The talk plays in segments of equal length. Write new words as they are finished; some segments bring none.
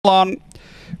On,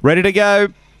 ready to go.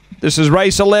 This is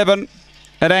race 11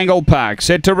 at Angle-Park.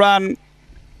 Set to run.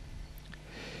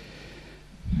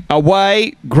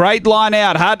 Away, great line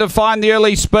out, hard to find the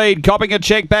early speed, copping a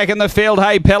check back in the field.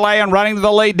 Hey Pele and running to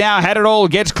the lead now, Had It All,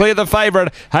 gets clear the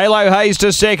favourite. Halo Hayes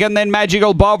to second, then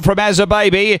Magical Bob from As a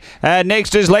Baby.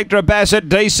 Next is Lectra Bassett,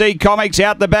 DC Comics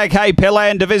out the back. Hey Pele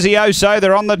and Divizioso,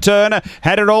 they're on the turn.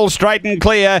 Had It All straight and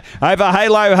clear over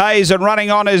Halo Hayes, and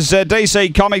running on is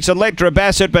DC Comics and Lectra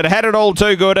Bassett, but Had It All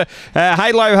too good.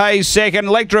 Halo Hayes second,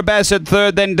 Lectra Bassett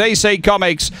third, then DC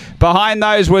Comics. Behind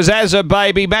those was As a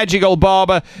Baby, Magical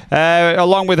Bob,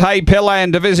 along with Hey Pele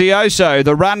and Divizioso.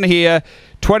 The run here,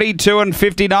 22 and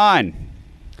 59.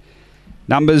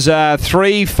 Numbers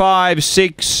 3, 5,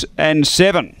 6 and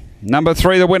 7. Number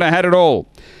 3, the winner, Had It All.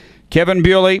 Kevin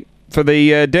Bewley for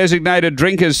the Designated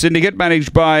Drinkers Syndicate,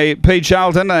 managed by P.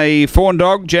 Charlton. A fawn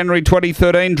dog, January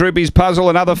 2013. Droopy's Puzzle,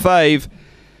 another fave.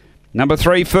 Number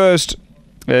 3 first.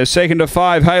 Second to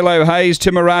 5, Halo Hayes,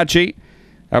 Timarachi.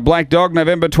 A black dog,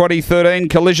 November 2013.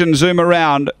 Collision Zoom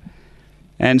Around.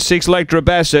 And 6, Lectra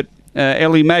Bassett,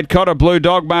 Ellie Madcott, a blue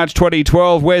dog, March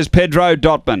 2012. Where's Pedro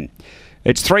Dotman?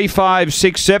 It's 3, 5,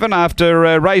 6, 7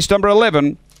 after race number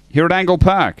 11 here at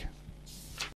Angle-Park.